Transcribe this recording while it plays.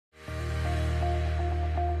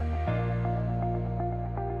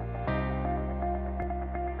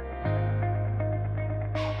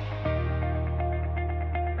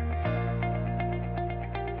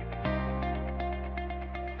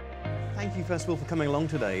Thank you first of all for coming along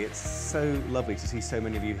today. It's so lovely to see so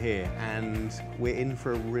many of you here, and we're in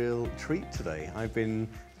for a real treat today. I've been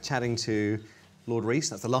chatting to Lord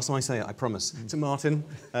Rees, that's the last time I say it, I promise, to Martin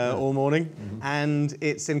all morning, and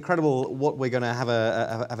it's incredible what we're going to have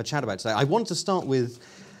a chat about today. I want to start with,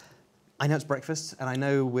 I know it's breakfast, and I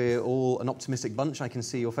know we're all an optimistic bunch. I can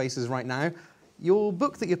see your faces right now. Your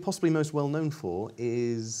book that you're possibly most well known for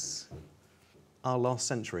is Our Last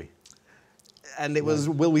Century. And it was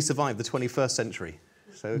Will We Survive the 21st Century?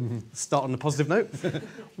 So start on a positive note.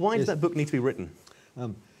 Why did that book need to be written?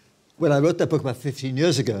 Well, I wrote that book about 15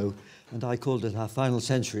 years ago, and I called it Our Final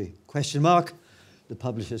Century, question mark. The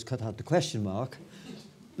publishers cut out the question mark.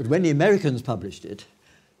 But when the Americans published it,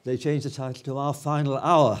 they changed the title to Our Final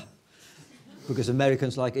Hour, because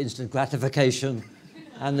Americans like instant gratification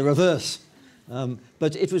and the reverse.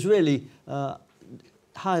 But it was really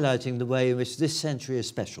highlighting the way in which this century is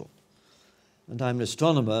special. And I'm an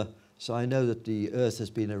astronomer, so I know that the Earth has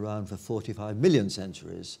been around for 45 million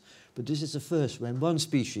centuries. But this is the first when one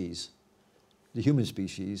species, the human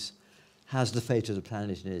species, has the fate of the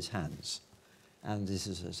planet in its hands. And this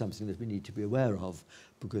is something that we need to be aware of,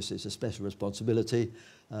 because it's a special responsibility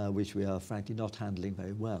which we are frankly not handling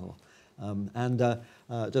very well.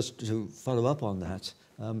 Just to follow up on that,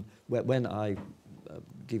 when I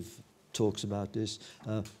give talks about this,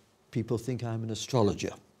 people think I'm an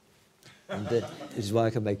astrologer. And this is why I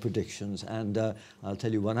can make predictions. And I'll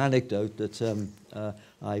tell you one anecdote that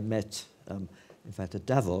I met, in fact, at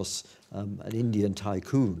Davos, an Indian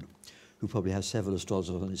tycoon who probably has several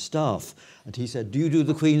astrologers on his staff. And he said, "Do you do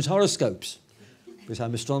the Queen's horoscopes?" Because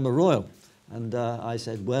I'm Astronomer Royal. And I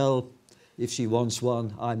said, "Well, if she wants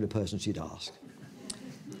one, I'm the person she'd ask."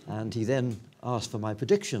 And he then asked for my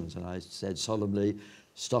predictions. And I said solemnly,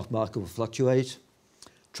 stock market will fluctuate,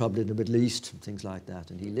 trouble in the Middle East, and things like that.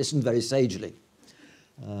 And he listened very sagely.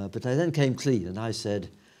 But I then came clean, and I said,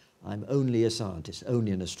 "I'm only a scientist,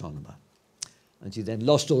 only an astronomer." And he then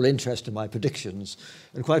lost all interest in my predictions,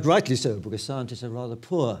 and quite rightly so, because scientists are rather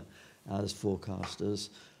poor as forecasters.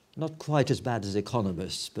 Not quite as bad as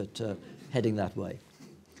economists, but heading that way.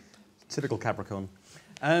 Typical Capricorn.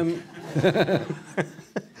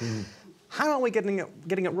 How are we getting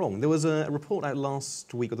it wrong? There was a report out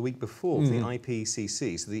last week or the week before from the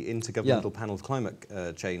IPCC, so the Intergovernmental Panel of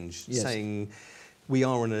Climate Change, saying we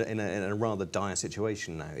are in a rather dire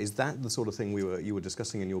situation now. Is that the sort of thing you were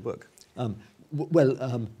discussing in your book?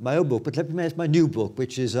 My own book, but let me mention my new book,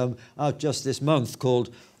 which is out just this month,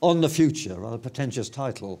 called On the Future, rather pretentious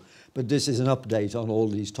title, but this is an update on all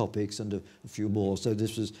these topics and a few more. So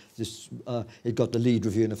it got the lead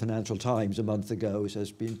review in the Financial Times a month ago, so it's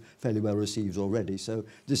been fairly well received already. So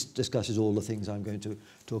this discusses all the things I'm going to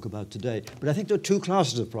talk about today. But I think there are two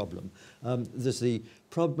classes of problem. There's the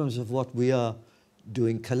problems of what we are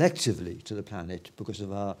doing collectively to the planet because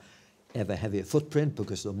of our ever heavier footprint,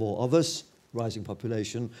 because there are more of us, rising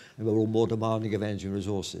population, and we're all more demanding of energy and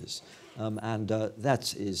resources.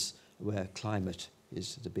 That is where climate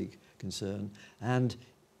is the big concern. And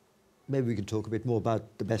maybe we can talk a bit more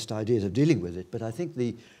about the best ideas of dealing with it, but I think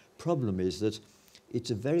the problem is that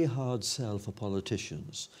it's a very hard sell for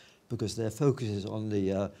politicians because their focus is on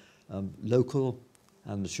the local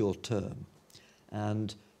and the short term.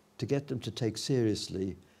 And to get them to take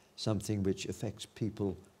seriously something which affects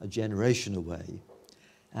people a generation away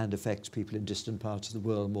and affects people in distant parts of the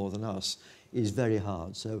world more than us is very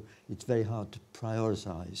hard. So it's very hard to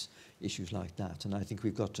prioritize issues like that. And I think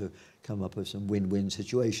we've got to come up with some win-win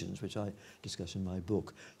situations, which I discuss in my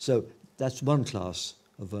book. So that's one class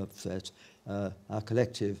of threat, our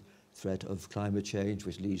collective threat of climate change,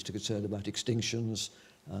 which leads to concern about extinctions,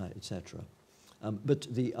 etc. But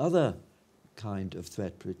the other kind of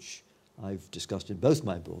threat, which I've discussed in both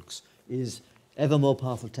my books, is ever more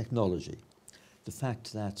powerful technology. The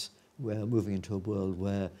fact that we're moving into a world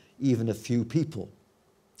where even a few people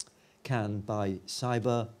can, by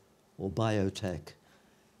cyber or biotech,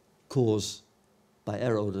 cause, by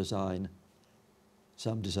error or design,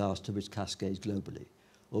 some disaster which cascades globally.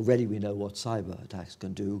 Already we know what cyber attacks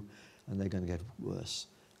can do, and they're going to get worse.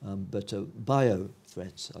 But bio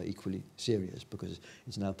threats are equally serious because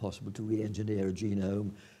it's now possible to re-engineer a genome,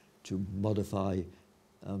 to modify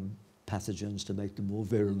pathogens to make them more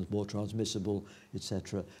virulent, more transmissible,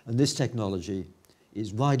 etc. And this technology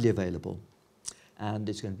is widely available, and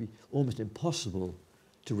it's going to be almost impossible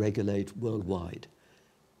to regulate worldwide,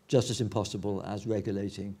 just as impossible as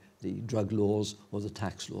regulating the drug laws or the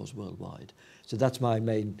tax laws worldwide. So that's my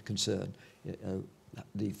main concern,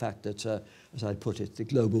 the fact that, as I put it, the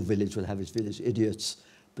global village will have its village idiots,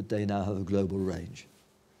 but they now have a global range.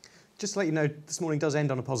 Just to let you know, this morning does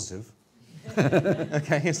end on a positive.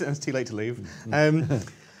 Okay, it's too late to leave.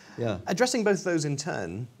 Yeah. Addressing both of those in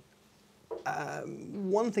turn,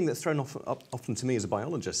 one thing that's thrown up often to me as a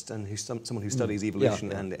biologist and someone who studies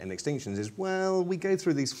evolution and extinctions is, well, we go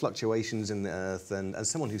through these fluctuations in the Earth, and as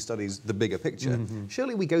someone who studies the bigger picture,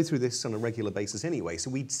 surely we go through this on a regular basis anyway. So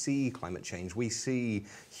we see climate change, we see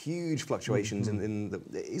huge fluctuations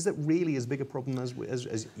is that really as big a problem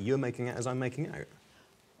as you're making out, as I'm making out?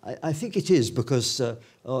 I think it is, because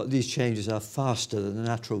these changes are faster than the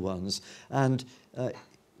natural ones, and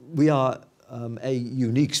we are a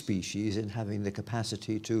unique species in having the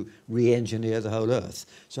capacity to re-engineer the whole Earth.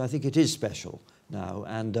 So I think it is special now,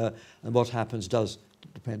 and what happens does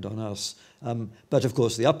depend on us. But of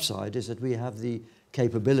course the upside is that we have the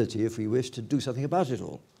capability, if we wish, to do something about it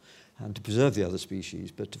all and to preserve the other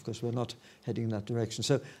species, but of course we're not heading in that direction.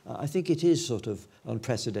 So I think it is sort of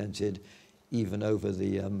unprecedented, even over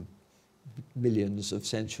the millions of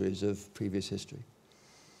centuries of previous history.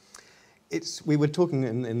 We were talking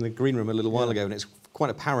in the green room a little while ago, and it's quite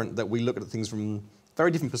apparent that we look at things from very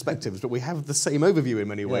different perspectives, but we have the same overview in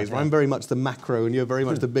many ways. Where I'm very much the macro and you're very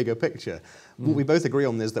much the bigger picture. What we both agree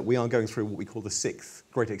on is that we are going through what we call the 6th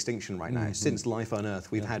great extinction right now. Since life on Earth,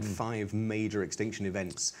 we've had 5 major extinction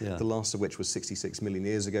events, the last of which was 66 million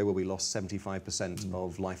years ago, where we lost 75%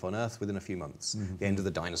 of life on Earth within a few months, the end of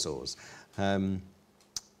the dinosaurs. And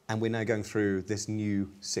we're now going through this new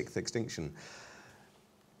 6th extinction.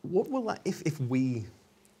 What will that, if we,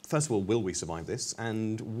 first of all, will we survive this?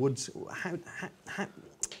 And what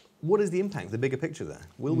is the impact, the bigger picture there?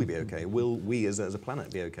 Will we be okay? Will we as a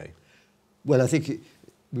planet be okay? Well, I think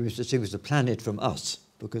we must distinguish the planet from us,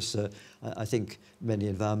 because I think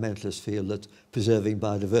many environmentalists feel that preserving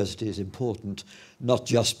biodiversity is important, not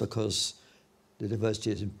just because the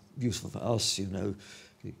diversity is useful for us, you know,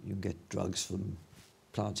 you can get drugs from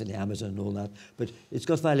plants in the Amazon and all that, but it's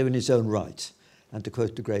got value in its own right. And to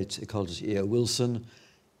quote the great ecologist E.O. Wilson,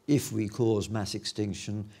 if we cause mass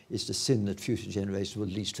extinction, it's the sin that future generations will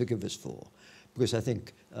least forgive us for. Because I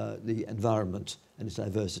think the environment and its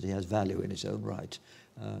diversity has value in its own right.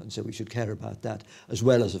 And so we should care about that, as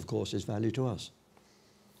well as, of course, its value to us.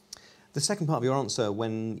 The second part of your answer,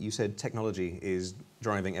 when you said technology is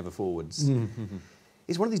driving ever forwards,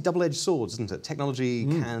 it's one of these double-edged swords, isn't it? Technology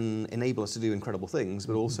can enable us to do incredible things,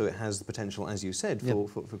 but also it has the potential, as you said,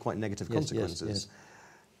 for quite negative consequences. Yes.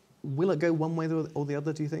 Will it go one way or the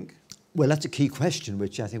other, do you think? Well, that's a key question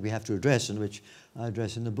which I think we have to address, and which I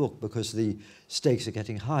address in the book, because the stakes are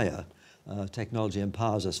getting higher. Technology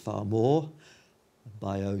empowers us far more,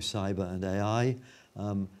 bio, cyber and AI,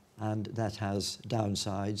 and that has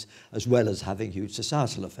downsides, as well as having huge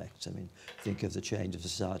societal effects. I mean, think of the change of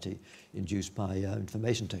society induced by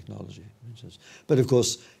information technology, for instance. But of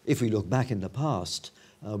course, if we look back in the past,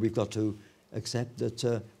 we've got to accept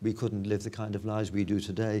that we couldn't live the kind of lives we do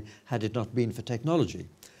today had it not been for technology.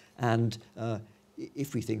 And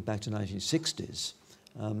if we think back to the 1960s,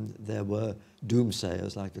 there were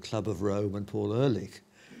doomsayers like the Club of Rome and Paul Ehrlich,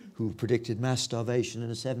 who predicted mass starvation in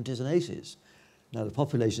the 70s and 80s. Now, the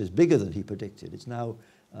population is bigger than he predicted. It's now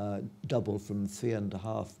doubled from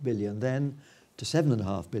 3.5 billion then to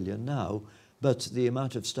 7.5 billion now, but the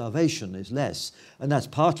amount of starvation is less, and that's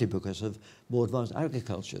partly because of more advanced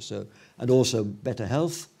agriculture, and also better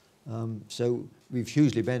health. So we've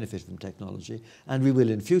hugely benefited from technology, and we will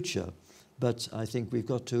in future, but I think we've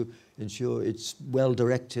got to ensure it's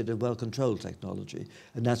well-directed and well-controlled technology,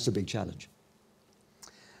 and that's the big challenge.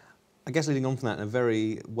 I guess leading on from that, a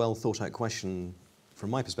very well thought out question from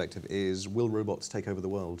my perspective is, will robots take over the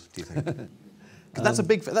world, do you think? Because that's a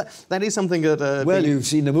big, that is something that... well, you've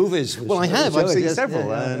seen the movies. Well, I have, I've seen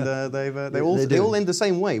several, and they all end the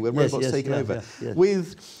same way, where robots taking over.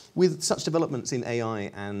 With such developments in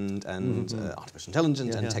AI and artificial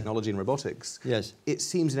intelligence and technology and robotics, it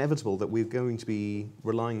seems inevitable that we're going to be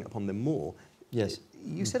relying upon them more. Yes.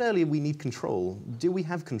 You said earlier we need control. Do we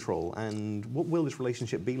have control? And what will this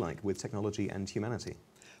relationship be like with technology and humanity?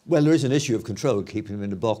 Well, there is an issue of control, keeping them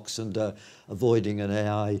in a box and avoiding an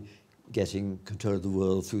AI getting control of the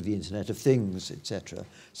world through the Internet of Things, etc.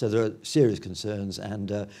 So there are serious concerns,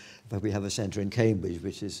 and but we have a centre in Cambridge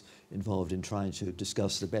which is involved in trying to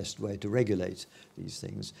discuss the best way to regulate these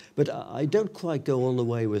things. But I don't quite go all the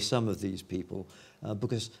way with some of these people,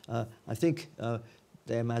 because I think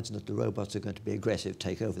they imagine that the robots are going to be aggressive,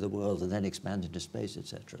 take over the world, and then expand into space,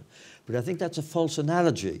 etc. But I think that's a false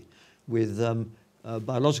analogy with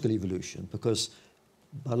biological evolution, because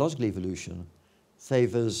biological evolution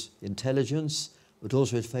favours intelligence, but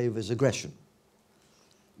also it favours aggression.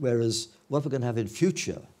 Whereas what we're going to have in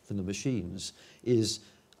future from the machines is,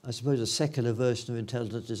 I suppose, a secular version of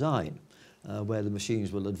intelligent design, where the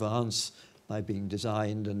machines will advance by being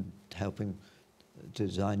designed and helping to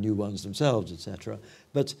design new ones themselves, etc.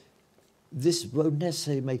 But this won't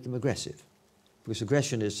necessarily make them aggressive, because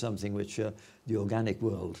aggression is something which the organic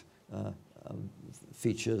world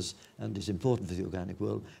features and is important for the organic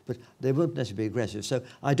world, but they won't necessarily be aggressive. So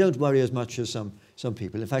I don't worry as much as some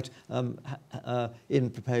people. In fact, in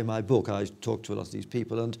preparing my book, I talked to a lot of these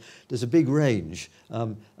people, and there's a big range.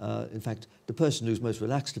 In fact, the person who's most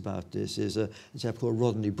relaxed about this is a chap called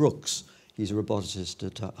Rodney Brooks. He's a roboticist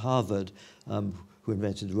at Harvard, who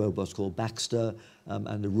invented the robots called Baxter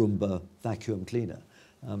and the Roomba vacuum cleaner.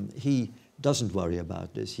 He doesn't worry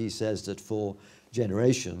about this. He says that for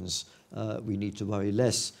generations, we need to worry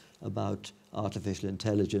less about artificial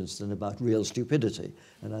intelligence than about real stupidity.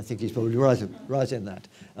 And I think he's probably right in that.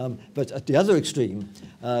 But at the other extreme,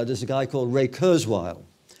 there's a guy called Ray Kurzweil.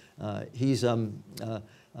 He's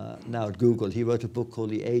now at Google. He wrote a book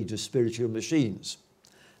called The Age of Spiritual Machines.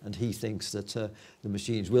 And he thinks that the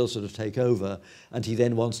machines will sort of take over, and he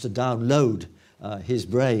then wants to download his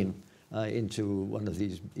brain into one of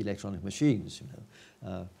these electronic machines, you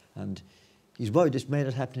know. And he's worried this may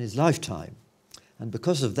not happen in his lifetime. And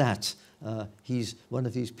because of that, he's one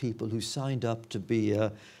of these people who signed up to be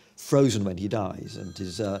frozen when he dies, and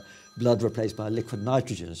his blood replaced by liquid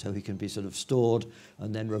nitrogen, so he can be sort of stored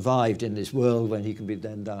and then revived in this world when he can be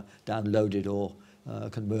then downloaded or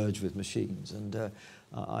can merge with machines. And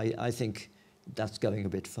I think that's going a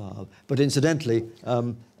bit far. But incidentally,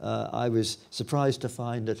 I was surprised to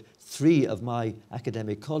find that 3 of my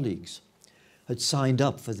academic colleagues had signed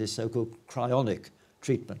up for this so-called cryonic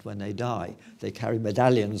treatment when they die. They carry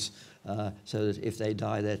medallions so that if they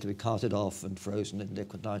die, they're to be carted off and frozen in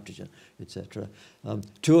liquid nitrogen, etc.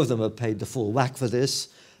 2 of them have paid the full whack for this.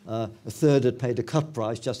 A third had paid a cut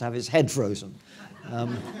price just to have his head frozen.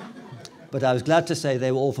 But I was glad to say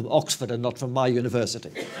they were all from Oxford and not from my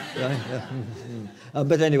university.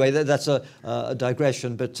 But anyway, that's a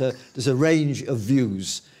digression. But there's a range of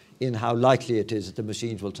views in how likely it is that the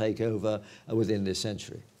machines will take over within this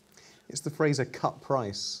century. It's the phrase "a cut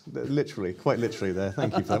price," literally, quite literally there.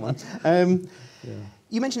 Thank you for that one.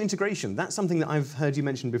 You mentioned integration. That's something that I've heard you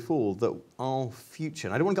mention before, that our future,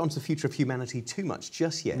 and I don't want to go on to the future of humanity too much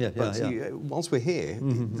just yet, whilst we're here,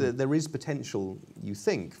 there is potential, you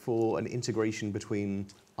think, for an integration between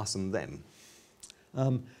us and them.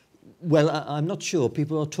 Well, I'm not sure.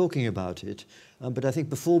 People are talking about it, but I think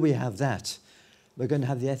before we have that, we're going to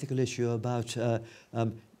have the ethical issue about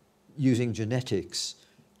using genetics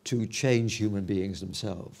to change human beings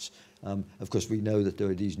themselves. Of course, we know that there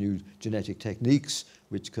are these new genetic techniques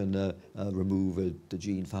which can remove the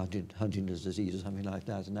gene for Huntington's disease or something like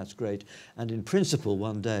that, and that's great. And in principle,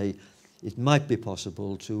 one day, it might be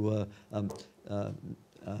possible to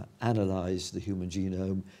analyze the human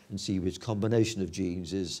genome and see which combination of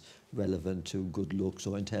genes is relevant to good looks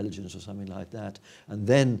or intelligence or something like that, and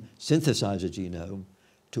then synthesize a genome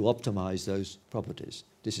to optimize those properties.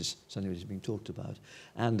 This is something which is being talked about.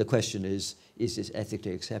 And the question is this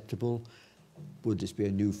ethically acceptable? Would this be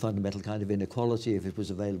a new fundamental kind of inequality if it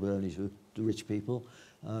was available only to the rich people?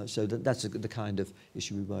 So that's the kind of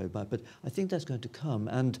issue we worry about. But I think that's going to come.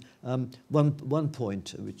 And one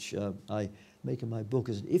point which I make in my book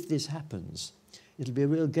is that if this happens, it'll be a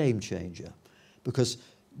real game changer. Because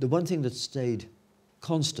the one thing that stayed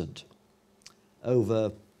constant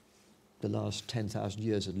over the last 10,000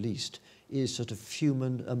 years at least is sort of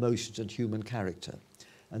human emotions and human character.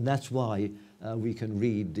 And that's why we can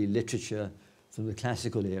read the literature from the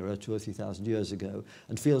classical era 2,000 or 3,000 years ago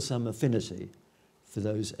and feel some affinity for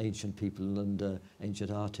those ancient people and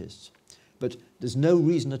ancient artists. But there's no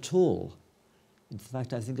reason at all, in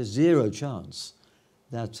fact I think there's zero chance,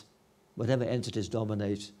 that whatever entities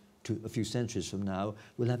dominate to a few centuries from now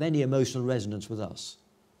will have any emotional resonance with us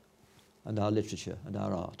and our literature and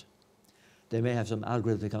our art. They may have some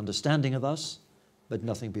algorithmic understanding of us, but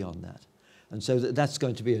nothing beyond that. And so that's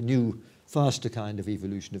going to be a new, faster kind of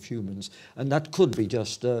evolution of humans. And that could be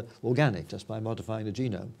just organic, just by modifying the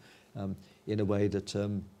genome in a way that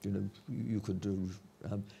you could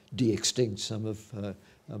de-extinct some of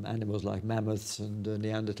animals like mammoths and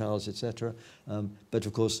Neanderthals, etc. But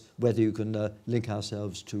of course, whether you can link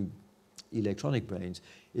ourselves to electronic brains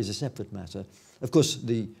is a separate matter. Of course,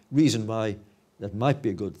 the reason why that might be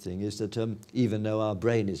a good thing is that even though our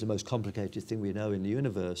brain is the most complicated thing we know in the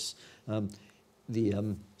universe,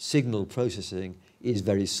 the signal processing is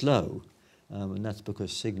very slow. And that's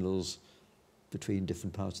because signals between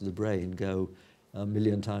different parts of the brain go 1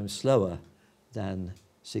 million times slower than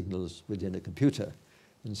signals within a computer.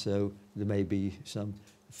 And so there may be some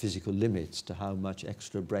physical limits to how much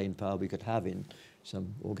extra brain power we could have in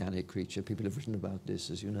some organic creature. People have written about this,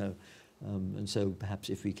 as you know. And so perhaps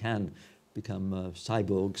if we can become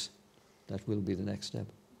cyborgs, that will be the next step.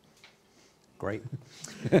 Great.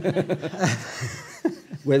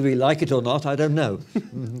 Whether we like it or not, I don't know.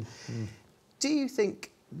 Do you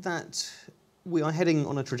think that we are heading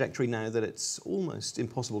on a trajectory now that it's almost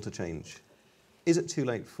impossible to change? Is it too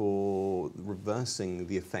late for reversing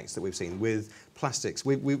the effects that we've seen with plastics?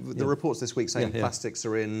 The reports this week saying plastics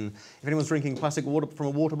are in... If anyone's drinking plastic water from a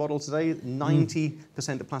water bottle today,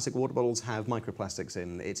 90% of plastic water bottles have microplastics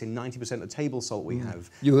in. It's in 90% of table salt we have.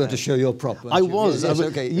 You were going to show your prop, weren't I you? was. Yes, I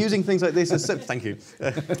was okay. using things like this as... Thank you. I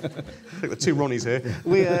think the two Ronnies here.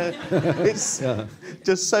 It's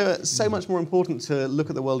just so much more important to look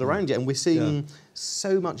at the world around you, and we're seeing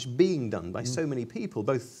so much being done by so many people,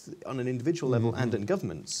 both on an individual level and in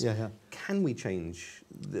governments. Can we change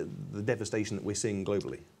the devastation that we're seeing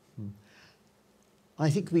globally? I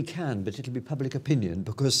think we can, but it'll be public opinion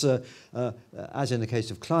because, as in the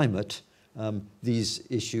case of climate, these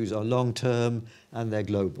issues are long-term and they're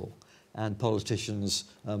global. And politicians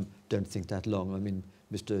don't think that long. I mean,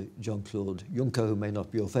 Mr. Jean-Claude Juncker, who may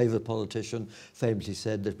not be your favourite politician, famously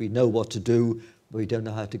said that we know what to do, but we don't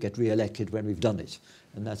know how to get re-elected when we've done it.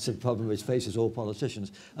 And that's the problem which faces all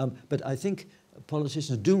politicians. But I think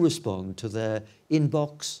politicians do respond to their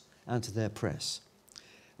inbox and to their press.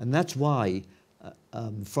 And that's why,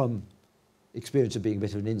 from experience of being a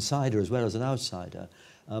bit of an insider as well as an outsider,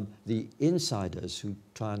 the insiders who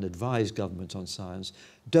try and advise governments on science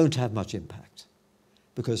don't have much impact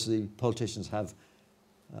because the politicians have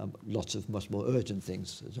lots of much more urgent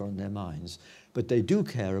things that are on their minds, but they do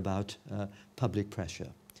care about public pressure.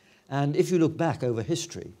 And if you look back over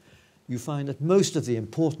history, you find that most of the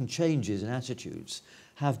important changes in attitudes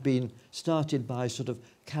have been started by sort of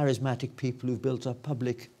charismatic people who've built up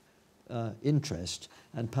public interest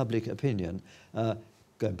and public opinion,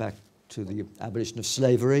 going back to the abolition of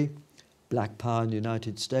slavery, black power in the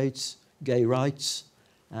United States, gay rights,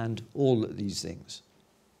 and all these things.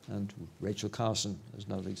 And Rachel Carson is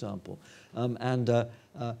another example. To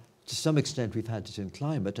some extent we've had it in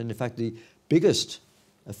climate, and in fact the biggest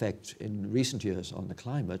effect in recent years on the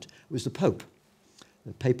climate was the Pope.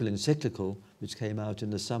 The papal encyclical, which came out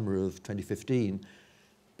in the summer of 2015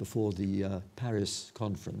 before the Paris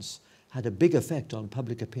conference, had a big effect on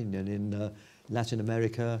public opinion in Latin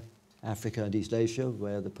America, Africa and East Asia,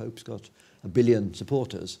 where the Pope's got 1 billion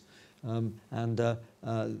supporters.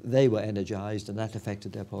 They were energized, and that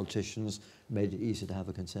affected their politicians, made it easier to have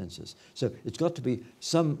a consensus. So it's got to be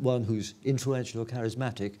someone who's influential or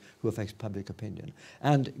charismatic who affects public opinion.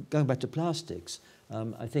 And going back to plastics,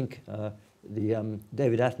 I think the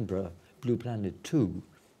David Attenborough Blue Planet 2,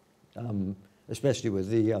 especially with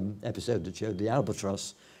the episode that showed the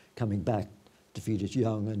albatross coming back to feed its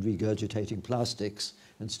young and regurgitating plastics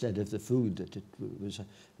instead of the food that it was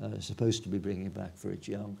supposed to be bringing back for its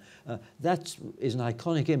young. That is an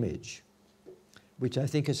iconic image, which I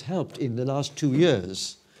think has helped in the last 2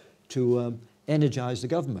 years to energize the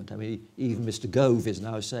government. I mean, even Mr. Gove is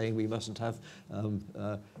now saying we mustn't have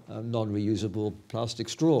non-reusable plastic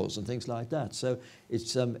straws and things like that. So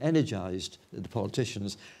it's energized the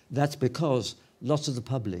politicians. That's because lots of the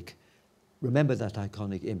public remember that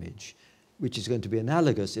iconic image, which is going to be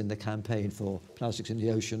analogous in the campaign for plastics in the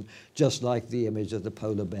ocean, just like the image of the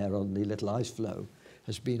polar bear on the little ice floe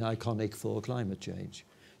has been iconic for climate change.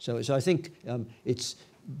 So I think it's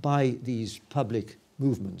by these public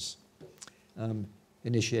movements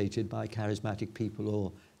initiated by charismatic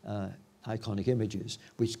people or iconic images,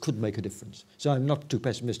 which could make a difference. So I'm not too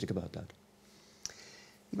pessimistic about that.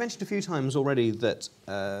 You mentioned a few times already that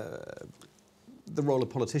the role of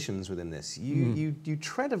politicians within this. You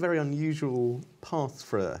tread a very unusual path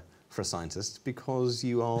for a scientist because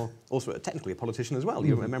you are also technically a politician as well.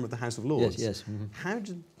 You're a member of the House of Lords. Yes. How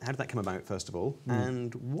did that come about, first of all?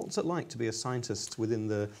 And what's it like to be a scientist within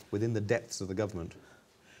the depths of the government?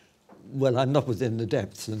 Well, I'm not within the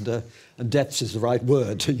depths, and depths is the right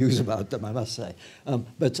word to use about them, I must say.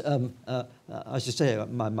 But I should say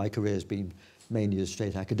my career has been mainly a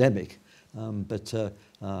straight academic. But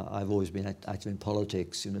I've always been active in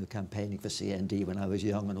politics, campaigning for CND when I was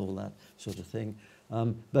young and all that sort of thing.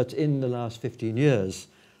 But in the last 15 years,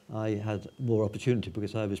 I had more opportunity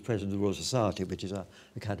because I was president of the Royal Society, which is our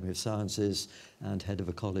Academy of Sciences, and head of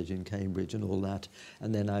a college in Cambridge and all that.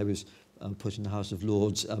 And then I was put in the House of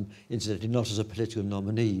Lords, incidentally not as a political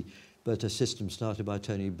nominee, but a system started by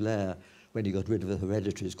Tony Blair when he got rid of the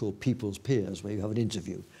hereditaries called People's Peers, where you have an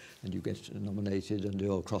interview and you get nominated and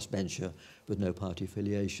you're a crossbencher with no party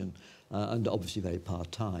affiliation, and obviously very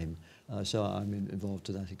part-time. So I'm involved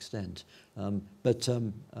to that extent. But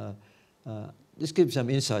this gives some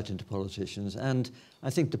insight into politicians, and I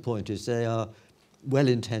think the point is they are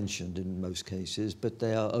well-intentioned in most cases, but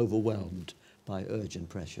they are overwhelmed by urgent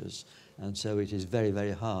pressures, and so it is very,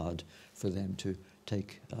 very hard for them to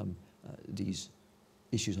take these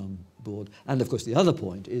issues on board. And of course the other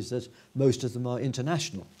point is that most of them are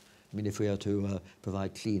international. I mean, if we are to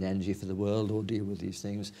provide clean energy for the world or deal with these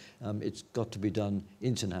things, it's got to be done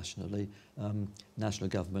internationally. National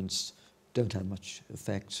governments don't have much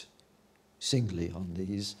effect singly on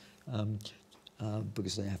these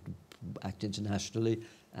because they have to act internationally,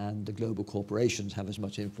 and the global corporations have as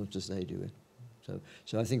much influence as they do.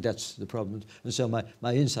 So I think that's the problem. And so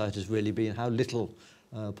my insight has really been how little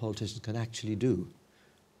politicians can actually do,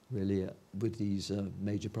 really, with these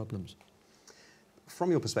major problems. From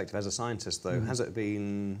your perspective as a scientist, though, has it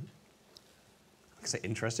been, I say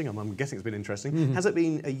interesting, I'm guessing it's been interesting, has it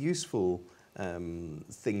been a useful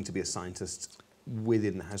thing to be a scientist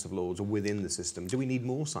within the House of Lords or within the system? Do we need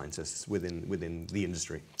more scientists within the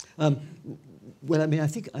industry? Well, I mean, I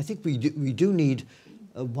think we do need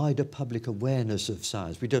a wider public awareness of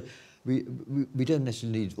science. We don't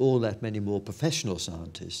necessarily need all that many more professional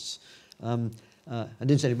scientists. And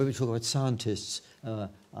incidentally, when we talk about scientists,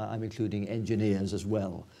 I'm including engineers as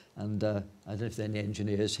well. And I don't know if there are any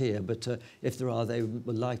engineers here, but if there are, they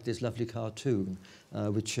will like this lovely cartoon,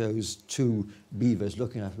 which shows two beavers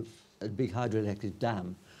looking at a big hydroelectric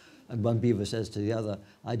dam. And one beaver says to the other,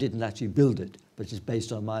 "I didn't actually build it, but it's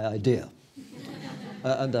based on my idea."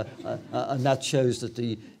 And that shows that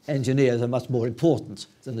the engineers are much more important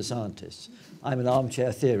than the scientists. I'm an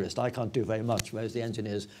armchair theorist. I can't do very much, whereas the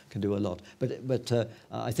engineers can do a lot. But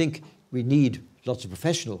I think we need lots of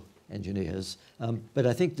professional engineers. But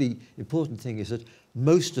I think the important thing is that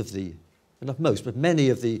most of the, not most, but many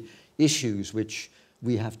of the issues which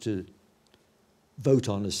we have to vote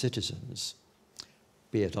on as citizens,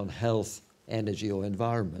 be it on health, energy or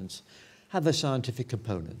environment, have a scientific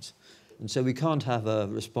component. And so we can't have a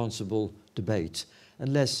responsible debate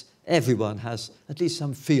unless everyone has at least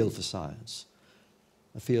some feel for science,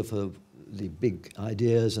 a feel for the big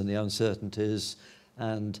ideas and the uncertainties,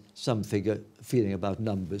 and some feeling about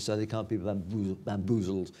numbers, so they can't be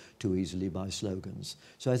bamboozled too easily by slogans.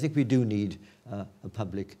 So I think we do need a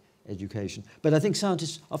public education. But I think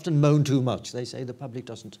scientists often moan too much. They say the public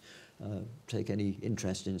doesn't take any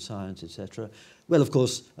interest in science, etc. Well, of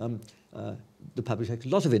course, the public takes a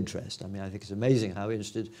lot of interest. I mean, I think it's amazing how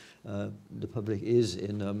interested the public is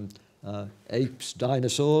in apes,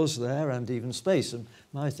 dinosaurs there, and even space and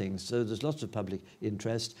my things. So there's lots of public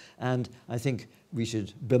interest, and I think we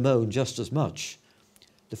should bemoan just as much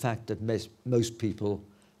the fact that most people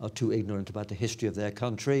are too ignorant about the history of their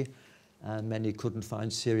country, and many couldn't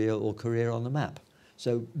find Syria or Korea on the map.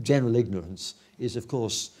 So general ignorance is, of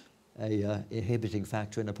course, a inhibiting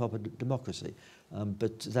factor in a proper democracy.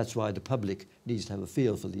 But that's why the public needs to have a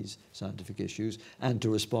feel for these scientific issues and to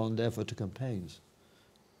respond, therefore, to campaigns.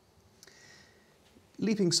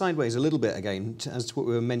 Leaping sideways a little bit again, as to what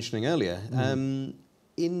we were mentioning earlier,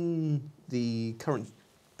 in the current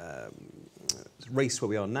race where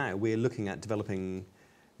we are now, we're looking at developing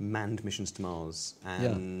manned missions to Mars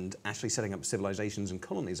and actually setting up civilizations and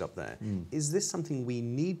colonies up there. Is this something we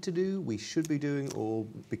need to do, we should be doing, or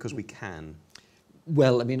because we can?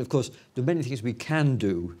 Well, I mean, of course, there are many things we can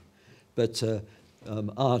do, but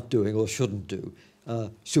aren't doing or shouldn't do.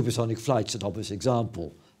 Supersonic flight's an obvious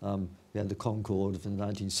example. We had the Concorde in the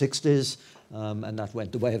 1960s, and that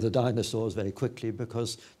went the way of the dinosaurs very quickly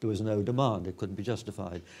because there was no demand. It couldn't be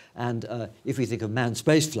justified. And if we think of manned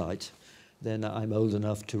spaceflight, then I'm old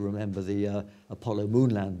enough to remember the Apollo moon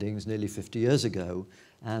landings nearly 50 years ago.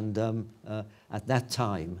 And at that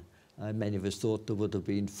time, many of us thought there would have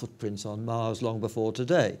been footprints on Mars long before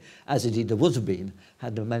today, as indeed there would have been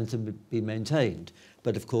had the momentum been maintained.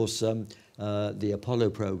 But of course, the Apollo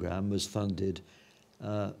program was funded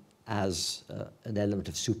as an element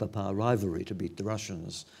of superpower rivalry to beat the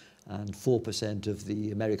Russians, and 4% of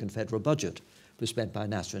the American federal budget was spent by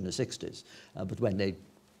NASA in the 60s. But when they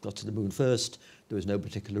got to the moon first, there was no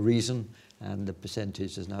particular reason, and the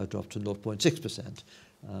percentage has now dropped to 0.6%.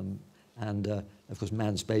 And of course,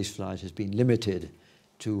 manned spaceflight has been limited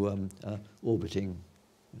to orbiting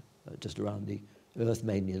just around the Earth,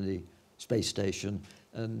 mainly in the space station,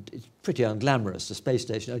 and it's pretty unglamorous. The space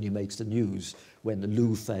station only makes the news when the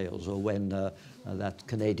loo fails or when that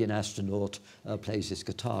Canadian astronaut plays his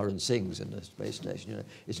guitar and sings in the space station. You know,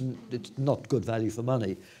 it's not good value for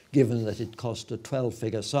money, given that it cost a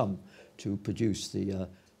 12-figure sum to produce the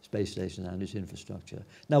space station and its infrastructure.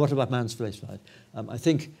 Now, what about manned spaceflight? I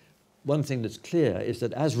think one thing that's clear is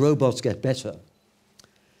that as robots get better,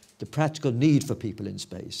 the practical need for people in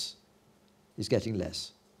space is getting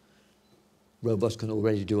less. Robots can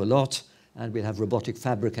already do a lot, and we'll have robotic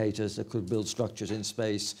fabricators that could build structures in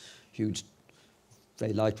space, huge,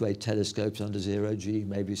 very lightweight telescopes under zero G,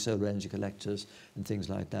 maybe solar energy collectors and things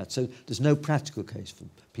like that. So there's no practical case for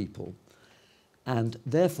people. And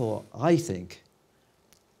therefore, I think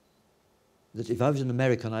that if I was an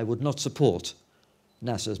American, I would not support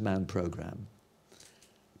NASA's manned program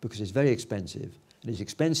because it's very expensive. And it's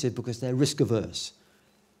expensive because they're risk-averse.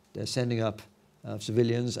 They're sending up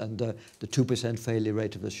civilians, and the 2% failure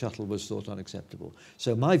rate of the shuttle was thought unacceptable.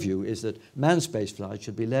 So my view is that manned spaceflight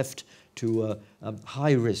should be left to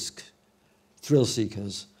high-risk thrill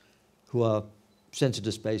seekers who are sent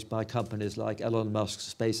into space by companies like Elon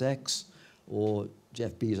Musk's SpaceX or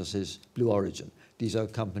Jeff Bezos's Blue Origin. These are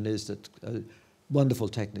companies that are wonderful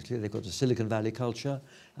technically. They've got a Silicon Valley culture,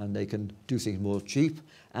 and they can do things more cheap,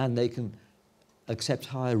 and they can accept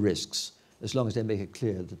higher risks as long as they make it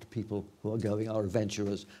clear that the people who are going are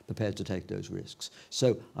adventurers prepared to take those risks.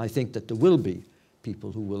 So I think that there will be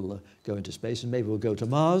people who will go into space, and maybe will go to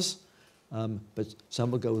Mars, but some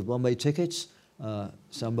will go with one-way tickets,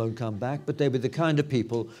 some won't come back, but they'll be the kind of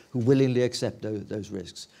people who willingly accept those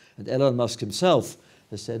risks. And Elon Musk himself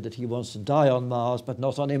has said that he wants to die on Mars, but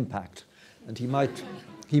not on impact. And he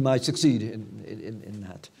might succeed in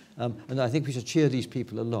that. And I think we should cheer these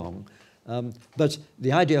people along. But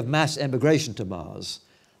the idea of mass emigration to Mars,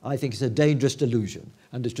 I think, is a dangerous delusion.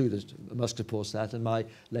 And it's true that Musk supports that, and my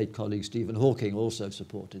late colleague Stephen Hawking also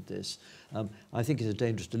supported this. I think it's a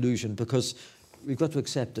dangerous delusion because we've got to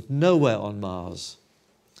accept that nowhere on Mars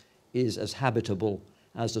is as habitable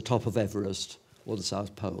as the top of Everest or the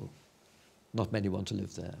South Pole. Not many want to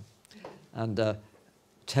live there. And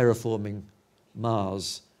terraforming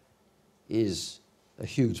Mars is a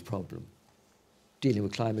huge problem. Dealing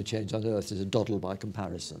with climate change on Earth is a doddle by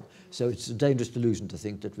comparison. So it's a dangerous delusion to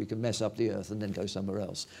think that we can mess up the Earth and then go somewhere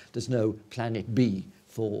else. There's no planet B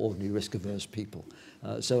for ordinary risk-averse people.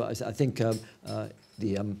 So I think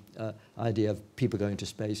the idea of people going to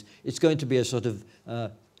space, it's going to be a sort of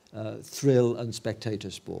thrill and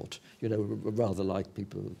spectator sport, you know, rather like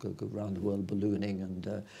people who go around the world ballooning,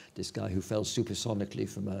 and this guy who fell supersonically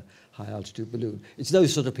from a high-altitude balloon. It's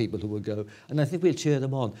those sort of people who will go, and I think we'll cheer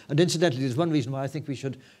them on. And incidentally, there's one reason why I think we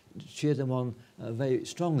should cheer them on very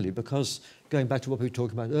strongly, because going back to what we were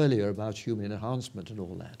talking about earlier about human enhancement and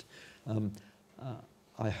all that,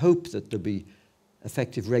 I hope that there'll be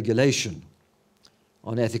effective regulation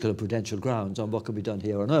on ethical and prudential grounds on what can be done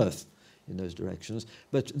here on Earth in those directions.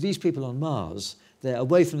 But these people on Mars, they're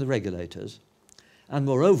away from the regulators, and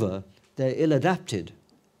moreover, they're ill-adapted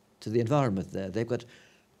to the environment there. They've got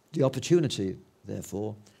the opportunity,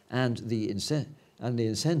 therefore, and the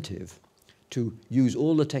incentive to use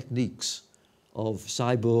all the techniques of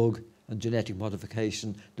cyborg and genetic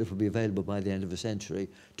modification that will be available by the end of the century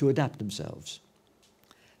to adapt themselves.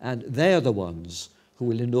 And they are the ones who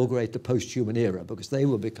will inaugurate the post-human era, because they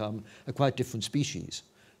will become a quite different species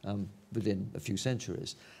within a few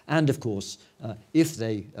centuries. And of course, if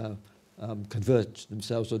they convert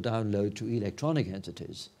themselves or download to electronic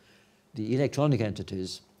entities, the electronic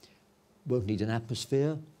entities won't need an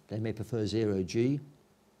atmosphere. They may prefer zero G,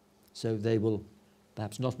 so they will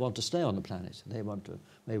perhaps not want to stay on the planet. They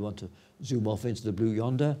may want to zoom off into the blue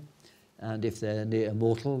yonder, and if they're near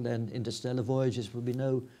immortal, then interstellar voyages will be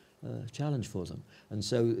no challenge for them. And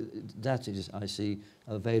so that is, I see,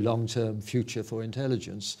 a very long-term future for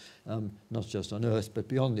intelligence, not just on Earth, but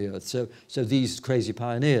beyond the Earth. So these crazy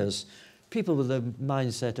pioneers, people with the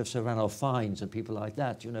mindset of Sir Ranulph Fiennes and people like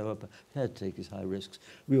that, you know, are prepared to take these high risks.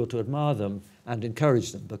 We ought to admire them and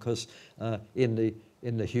encourage them, because in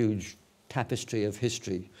the huge tapestry of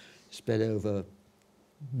history spread over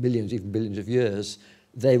millions, even billions of years,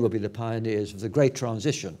 they will be the pioneers of the great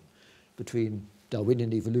transition between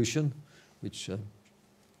Darwinian evolution, which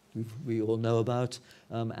we all know about,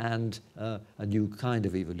 and a new kind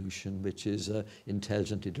of evolution, which is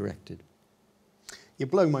intelligently directed. You're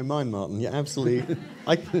blowing my mind, Martin. You're absolutely...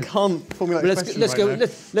 I can't formulate a question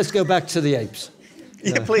Let's go back to the apes.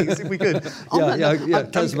 Yeah, please, if we could.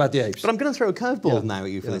 Tell us about the apes. But I'm going to throw a curveball now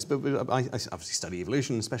at you for this. But I obviously study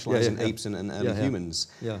evolution, specialise in apes and humans.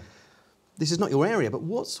 Yeah. This is not your area, but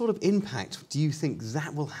what sort of impact do you think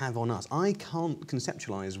that will have on us? I can't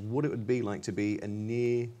conceptualise what it would be like to be a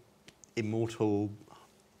near immortal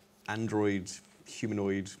android,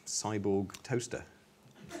 humanoid, cyborg toaster.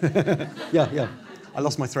 Yeah. I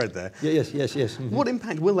lost my thread there. Yes. Mm-hmm. What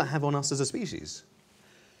impact will that have on us as a species?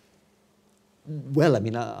 Well, I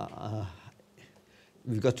mean, I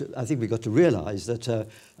think we've got to realise that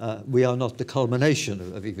we are not the culmination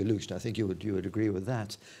of evolution. I think you would agree with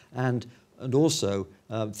that. And and also,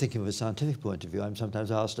 thinking from a scientific point of view, I'm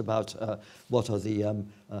sometimes asked about what are the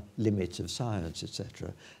limits of science,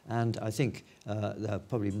 etc. And I think there are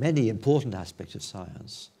probably many important aspects of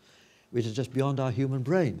science which are just beyond our human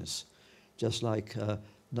brains, just like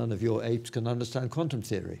none of your apes can understand quantum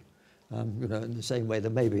theory. You know, in the same way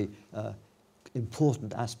there may be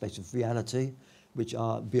important aspects of reality which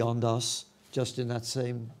are beyond us just in that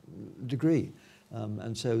same degree.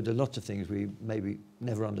 And so there are lots of things we maybe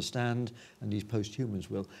never understand, and these post-humans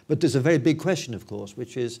will. But there's a very big question, of course,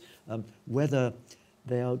 which is whether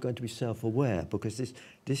they are going to be self-aware, because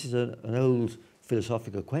this is an old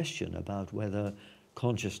philosophical question about whether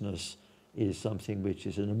consciousness is something which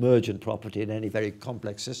is an emergent property in any very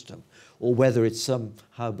complex system, or whether it's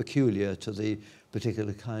somehow peculiar to the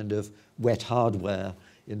particular kind of wet hardware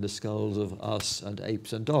in the skulls of us and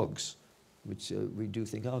apes and dogs, which we do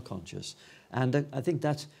think are conscious. And I think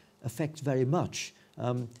that affects very much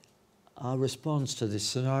our response to this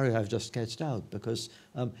scenario I've just sketched out, because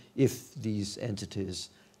if these entities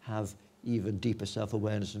have even deeper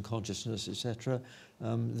self-awareness and consciousness, etc.,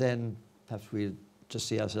 then perhaps we'll just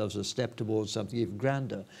see ourselves as a step towards something even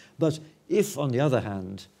grander. But if, on the other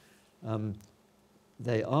hand,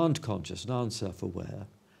 they aren't conscious and aren't self-aware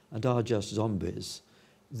and are just zombies,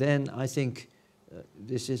 then I think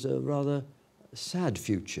this is a rather sad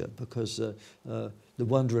future, because the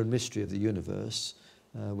wonder and mystery of the universe,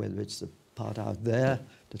 whether it's the part out there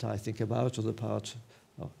that I think about or the part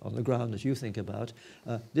on the ground that you think about,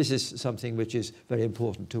 this is something which is very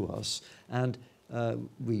important to us, and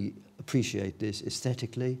we appreciate this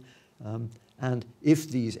aesthetically, and if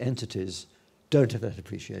these entities don't have that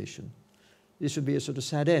appreciation, this would be a sort of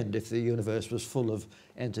sad end if the universe was full of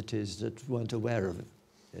entities that weren't aware of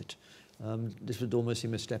it. This would almost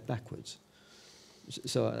seem a step backwards.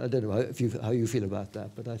 So I don't know how you feel about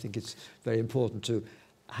that, but I think it's very important to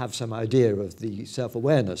have some idea of the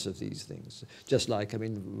self-awareness of these things. Just like, I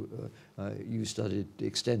mean, you studied the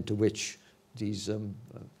extent to which these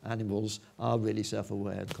animals are really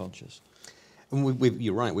self-aware and conscious. And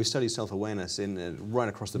you're right, we've studied self-awareness right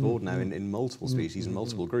across the board now in multiple species and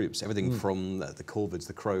multiple groups, everything from the corvids,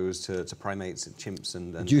 the crows, to primates, and chimps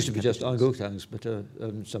and it used to be just orangutans, but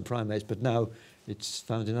some primates, but now it's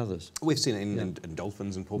found in others. We've seen it in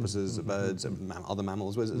dolphins and porpoises, birds, other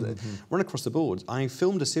mammals. Run across the board. I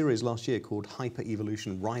filmed a series last year called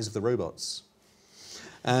Hyper-Evolution, Rise of the Robots.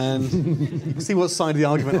 And you can see what side of the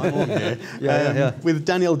argument I'm on here. With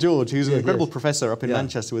Danielle George, who's an incredible professor up in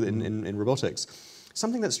Manchester in robotics.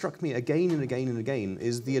 Something that struck me again and again and again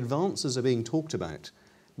is the advances are being talked about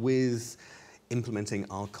with implementing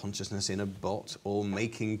our consciousness in a bot or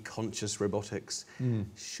making conscious robotics.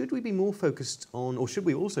 Should we be more focused on, or should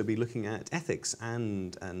we also be looking at ethics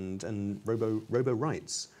and robo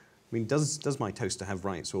rights? I mean, does my toaster have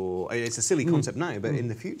rights? Or it's a silly concept now, but in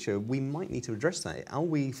the future we might need to address that. Are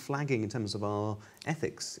we flagging in terms of our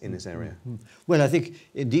ethics in this area? Well, I think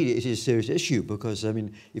indeed it is a serious issue, because I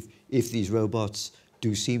mean, if these robots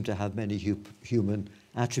do seem to have many human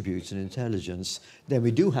attributes and intelligence, then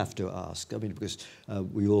we do have to ask. I mean, because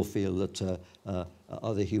we all feel that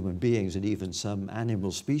other human beings and even some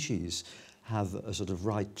animal species have a sort of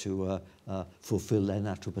right to fulfill their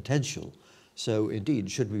natural potential. So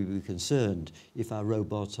indeed, should we be concerned if our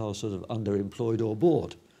robots are sort of underemployed or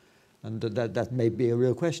bored? And that may be a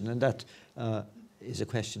real question, and that is a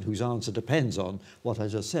question whose answer depends on what I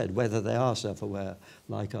just said, whether they are self-aware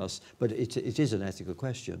like us. But it is an ethical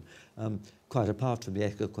question, quite apart from the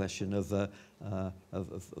ethical question of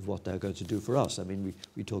what they're going to do for us. I mean,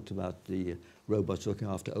 we talked about the robots looking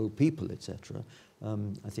after old people, etc.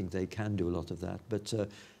 I think they can do a lot of that, but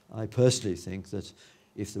I personally think that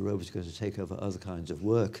if the robots are going to take over other kinds of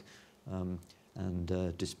work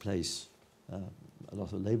and displace a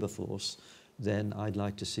lot of labour force, then I'd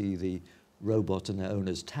like to see the robots and their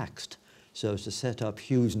owners taxed, so as to set up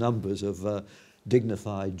huge numbers of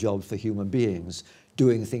dignified jobs for human beings,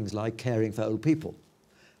 doing things like caring for old people.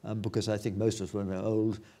 Because I think most of us, when we're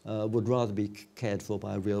old, would rather be cared for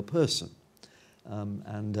by a real person.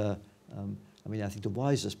 I mean, I think the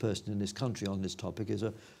wisest person in this country on this topic is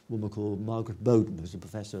a woman called Margaret Bowden, who's a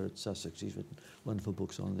professor at Sussex. She's written wonderful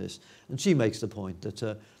books on this. And she makes the point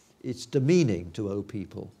that it's demeaning to old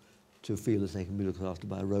people to feel that they can be looked after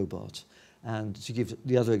by a robot. And she gives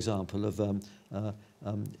the other example of a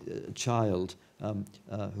child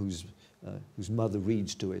whose mother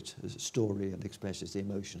reads to it a story and expresses the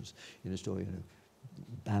emotions in a story. You know,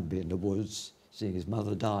 Bambi in the woods, seeing his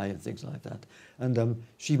mother die and things like that. And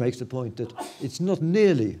she makes the point that it's not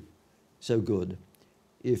nearly so good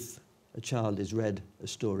if a child is read a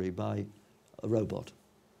story by a robot.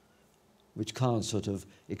 which can't sort of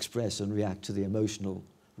express and react to the emotional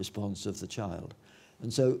response of the child.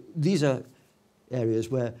 And so these are areas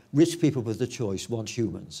where rich people with the choice want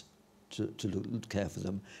humans to care for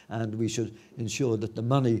them, and we should ensure that the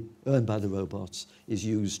money earned by the robots is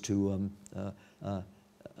used to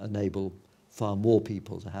enable far more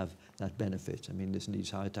people to have that benefit. I mean, this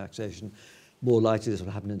needs high taxation. More likely this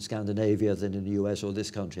will happen in Scandinavia than in the US or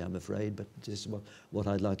this country, I'm afraid, but this is what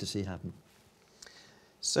I'd like to see happen.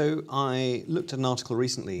 So I looked at an article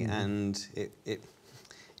recently, and it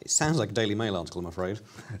sounds like a Daily Mail article, I'm afraid.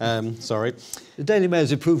 Sorry. The Daily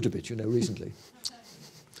Mail's improved a bit, you know, recently.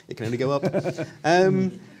 It can only go up.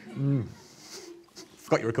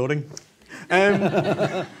 Forgot your recording.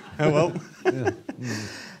 Oh well. Yeah.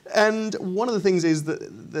 And one of the things is that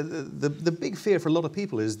the big fear for a lot of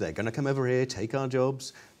people is they're going to come over here, take our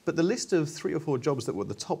jobs. But the list of 3 or 4 jobs that were at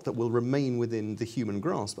the top that will remain within the human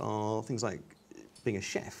grasp are things like being a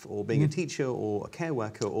chef, or being a teacher, or a care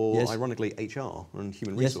worker, or ironically HR and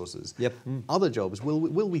human resources. Yep. Other jobs,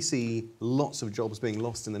 will we see lots of jobs being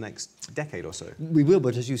lost in the next decade or so? We will,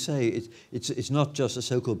 but as you say, it's not just the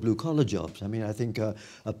so-called blue-collar jobs. I mean, I think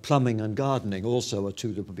plumbing and gardening also are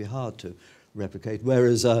 2 that would be hard to replicate,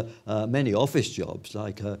 whereas many office jobs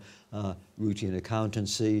like routine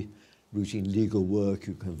accountancy, routine legal work,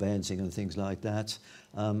 conveyancing and things like that,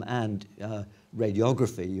 and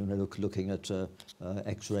radiography, you know, looking at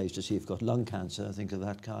x-rays to see if you've got lung cancer, things of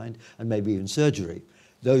that kind, and maybe even surgery.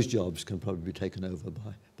 Those jobs can probably be taken over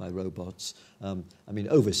by robots. I mean,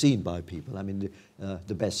 overseen by people. I mean,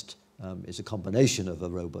 the best is a combination of a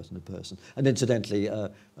robot and a person. And incidentally,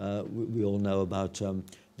 we all know about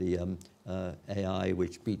the AI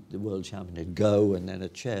which beat the world champion at Go and then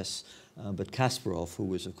at chess. But Kasparov, who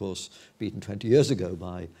was, of course, beaten 20 years ago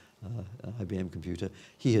by IBM computer,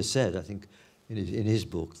 he has said, I think, in his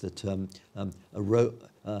book, that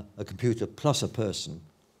a computer plus a person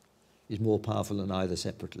is more powerful than either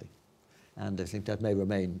separately. And I think that may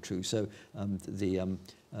remain true. So the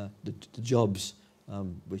jobs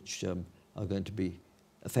which are going to be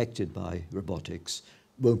affected by robotics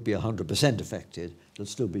won't be 100% affected. There'll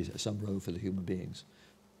still be some role for the human beings.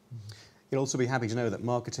 You'll also be happy to know that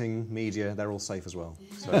marketing, media, they're all safe as well.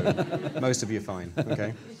 So most of you are fine,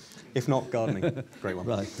 okay? If not, gardening, great one.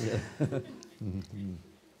 Right, yeah.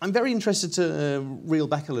 I'm very interested to reel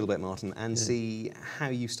back a little bit, Martin, and see how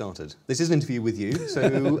you started. This is an interview with you,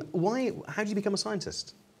 so how did you become a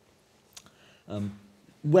scientist?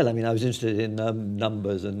 Well, I mean, I was interested in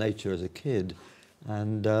numbers and nature as a kid,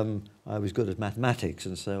 and I was good at mathematics,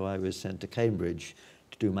 and so I was sent to Cambridge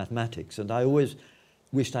to do mathematics. And I always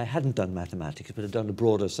wished I hadn't done mathematics, but had done a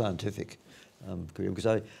broader scientific career,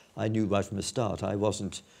 because I knew right from the start I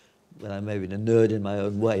wasn't, well, I may have been a nerd in my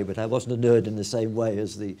own way, but I wasn't a nerd in the same way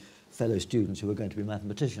as the fellow students who were going to be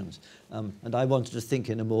mathematicians. And I wanted to think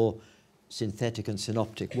in a more synthetic and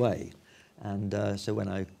synoptic way. And so when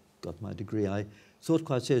I got my degree, I thought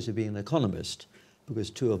quite seriously of being an economist, because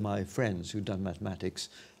 2 of my friends who'd done mathematics,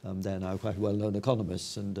 they're now quite well-known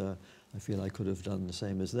economists, and I feel I could have done the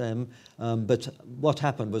same as them. But what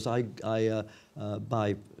happened was by a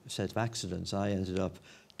set of accidents, I ended up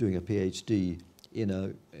doing a PhD in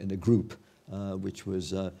a group which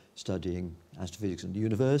was studying astrophysics and the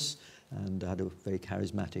universe, and I had a very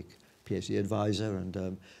charismatic PhD advisor,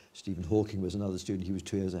 and Stephen Hawking was another student. He was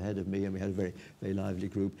 2 years ahead of me, and we had a very, very lively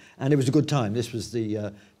group. And it was a good time. This was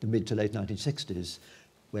the mid to late 1960s,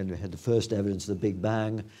 when we had the first evidence of the Big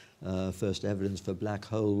Bang, first evidence for black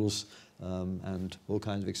holes, and all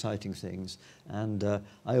kinds of exciting things. And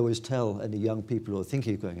I always tell any young people who are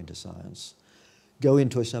thinking of going into science, go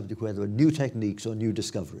into a subject where there are new techniques or new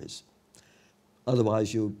discoveries.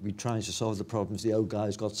 Otherwise, you'll be trying to solve the problems the old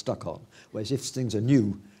guys got stuck on. Whereas if things are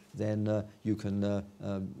new, then you can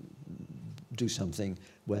do something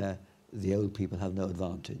where the old people have no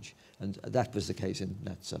advantage. And that was the case in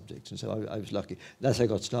that subject. And so I was lucky. That's how I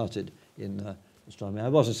got started in astronomy. I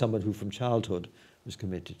wasn't someone who from childhood was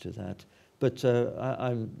committed to that. But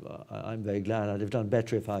I'm very glad. I'd have done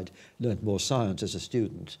better if I'd learnt more science as a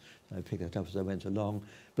student. I picked that up as I went along.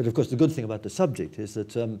 But of course, the good thing about the subject is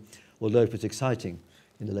that although it was exciting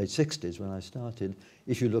in the late 60s when I started,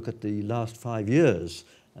 if you look at the last 5 years,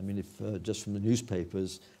 I mean, if just from the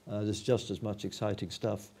newspapers, there's just as much exciting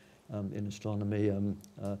stuff in astronomy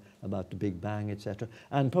about the Big Bang, etc.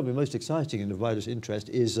 And probably most exciting in the widest interest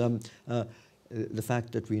is the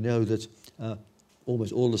fact that we know that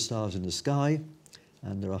almost all the stars in the sky,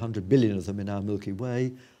 and there are 100 billion of them in our Milky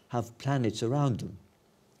Way, have planets around them,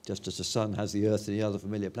 just as the Sun has the Earth and the other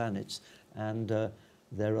familiar planets. And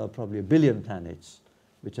there are probably 1 billion planets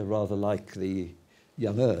which are rather like the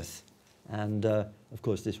young Earth. And of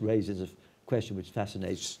course, this raises a question which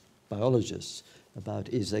fascinates biologists about,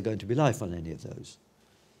 is there going to be life on any of those?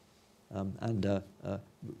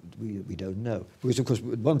 We don't know. Because, of course,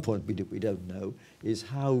 at one point we don't know is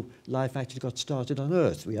how life actually got started on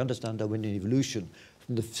Earth. We understand Darwinian evolution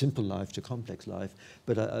from the simple life to complex life,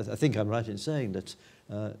 but I think I'm right in saying that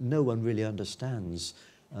no one really understands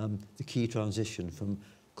the key transition from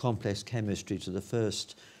complex chemistry to the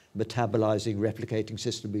first metabolizing, replicating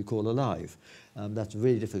system we call alive. That's a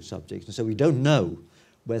really difficult subject, and so we don't know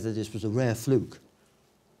whether this was a rare fluke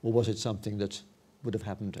or was it something that would have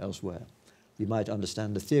happened elsewhere. We might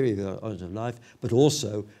understand the theory of the origin of life, but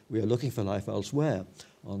also we are looking for life elsewhere.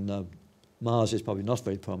 On Mars is probably not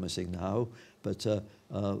very promising now, but the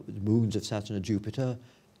moons of Saturn and Jupiter,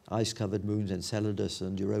 ice-covered moons Enceladus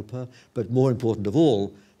and Europa, but more important of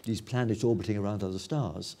all, these planets orbiting around other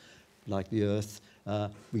stars, like the Earth.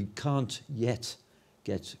 We can't yet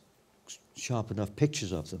get sharp enough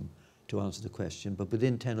pictures of them to answer the question, but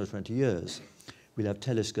within 10 or 20 years, we'll have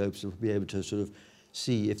telescopes that will be able to sort of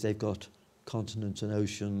see if they've got continents and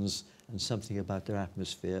oceans and something about their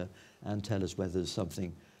atmosphere and tell us whether there's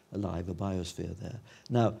something alive, a biosphere there.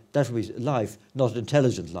 Now, that will be life, not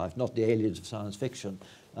intelligent life, not the aliens of science fiction.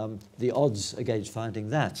 The odds against finding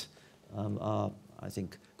that are, I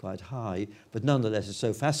think, quite high, but nonetheless it's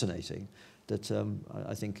so fascinating that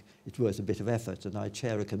I think it's worth a bit of effort, and I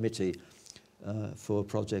chair a committee for a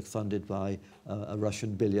project funded by a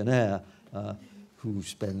Russian billionaire who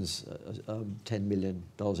spends $10 million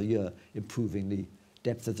a year improving the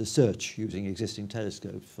depth of the search using existing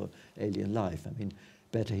telescopes for alien life. I mean,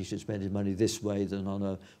 better he should spend his money this way than on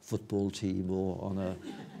a football team or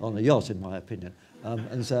on a yacht, in my opinion.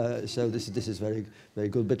 And so this is very, very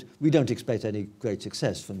good. But we don't expect any great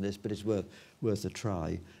success from this, but it's worth a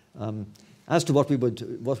try. As to what we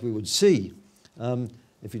would see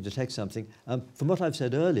if we detect something, from what I've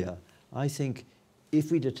said earlier, I think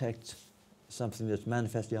if we detect something that's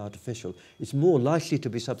manifestly artificial, it's more likely to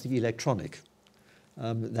be something electronic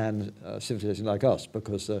than civilization like us,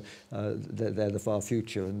 because they're the far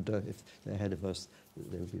future, and if they're ahead of us,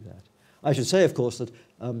 there will be that. I should say, of course, that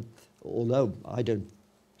although I don't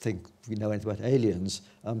think we know anything about aliens,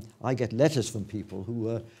 I get letters from people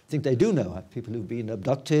who think they do know, people who've been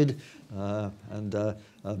abducted and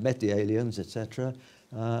met the aliens, etc.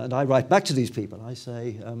 And I write back to these people. I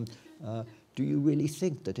say, do you really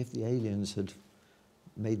think that if the aliens had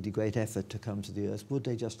made the great effort to come to the Earth, would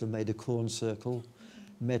they just have made a corn circle,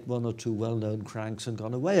 met one or two well-known cranks and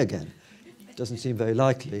gone away again? It doesn't seem very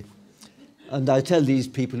likely. And I tell these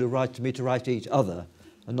people who write to me to write to each other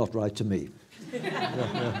and not write to me.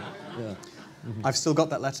 Yeah. Mm-hmm. I've still got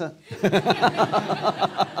that letter.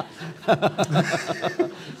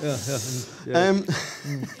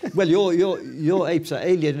 Well, your apes are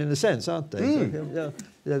alien in a sense, aren't they? Mm. So,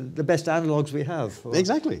 they're the best analogues we have for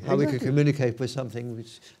how we can communicate with something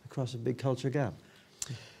which across a big culture gap.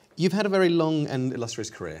 You've had a very long and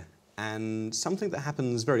illustrious career, and something that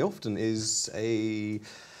happens very often is a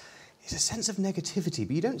sense of negativity,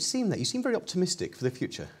 but you don't seem that. You seem very optimistic for the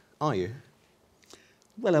future, are you?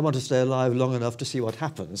 Well, I want to stay alive long enough to see what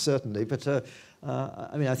happens, certainly, but I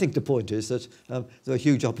mean, I think the point is that there are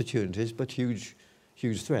huge opportunities, but huge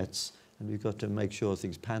threats, and we've got to make sure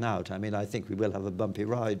things pan out. I mean, I think we will have a bumpy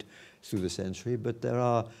ride through the century, but there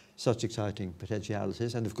are such exciting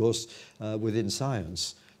potentialities, and of course, within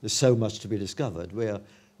science, there's so much to be discovered, where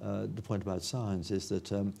the point about science is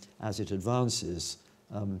that as it advances,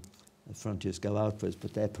 the frontiers go outwards,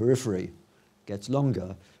 but their periphery gets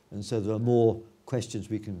longer, and so there are more questions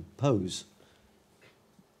we can pose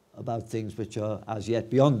about things which are as yet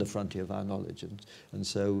beyond the frontier of our knowledge, and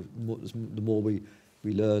so the more we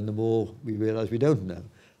learn, the more we realise we don't know,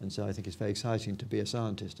 and so I think it's very exciting to be a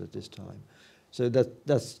scientist at this time. So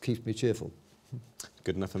that keeps me cheerful.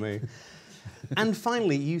 Good enough for me. And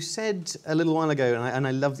finally, you said a little while ago, and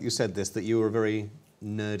I love that you said this, that you were a very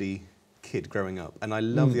nerdy kid growing up, and I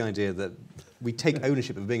love the idea that we take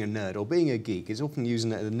ownership of being a nerd or being a geek. It's often used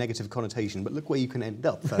in a negative connotation, but look where you can end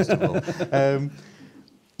up, first of all.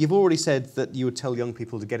 You've already said that you would tell young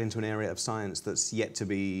people to get into an area of science that's yet to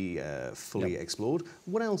be fully explored.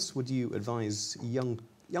 What else would you advise young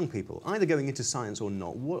people, either going into science or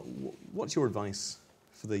not? What's your advice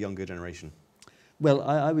for the younger generation? Well,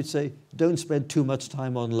 I would say don't spend too much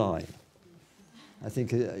time online. I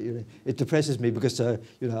think it depresses me because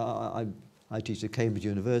I teach at Cambridge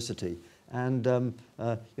University, and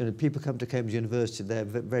people come to Cambridge University, they're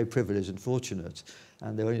very privileged and fortunate,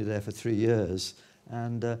 and they're only there for 3 years,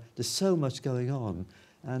 and there's so much going on,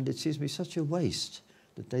 and it seems to me such a waste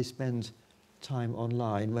that they spend time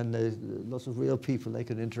online when there's lots of real people they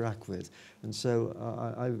can interact with. And so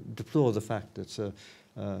I deplore the fact that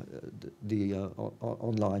the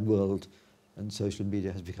online world and social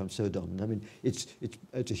media has become so dominant. I mean, it's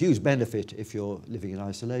a huge benefit if you're living in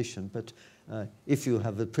isolation, but if you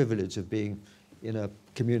have the privilege of being in a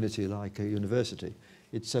community like a university,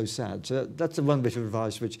 it's so sad. So that's the one bit of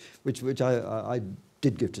advice which I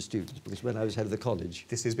did give to students, because when I was head of the college...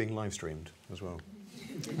 This is being live streamed as well.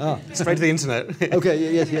 Ah. Straight to the internet.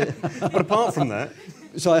 Okay, yes. But apart from that...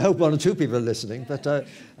 So I hope 1 or 2 people are listening, but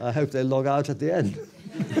I hope they log out at the end.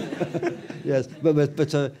 Yes,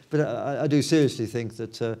 but I do seriously think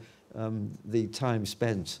that the time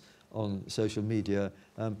spent on social media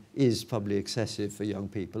is probably excessive for young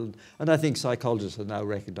people, and I think psychologists are now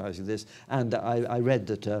recognising this. And I read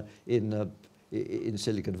that in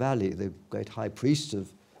Silicon Valley, the great high priests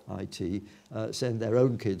of IT send their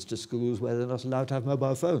own kids to schools where they're not allowed to have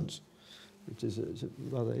mobile phones, which is a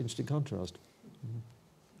rather interesting contrast.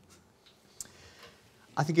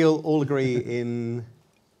 I think you'll all agree in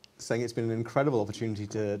saying it's been an incredible opportunity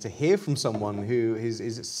to hear from someone who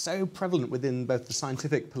is so prevalent within both the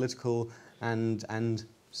scientific, political and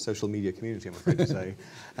social media community, I'm afraid to say.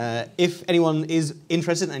 If anyone is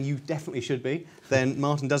interested, and you definitely should be, then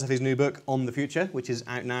Martin does have his new book, On the Future, which is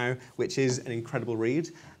out now, which is an incredible read.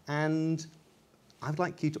 And I'd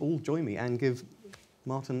like you to all join me and give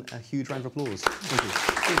Martin a huge round of applause. Thank you.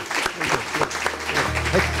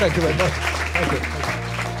 Thank you very much. Thank you.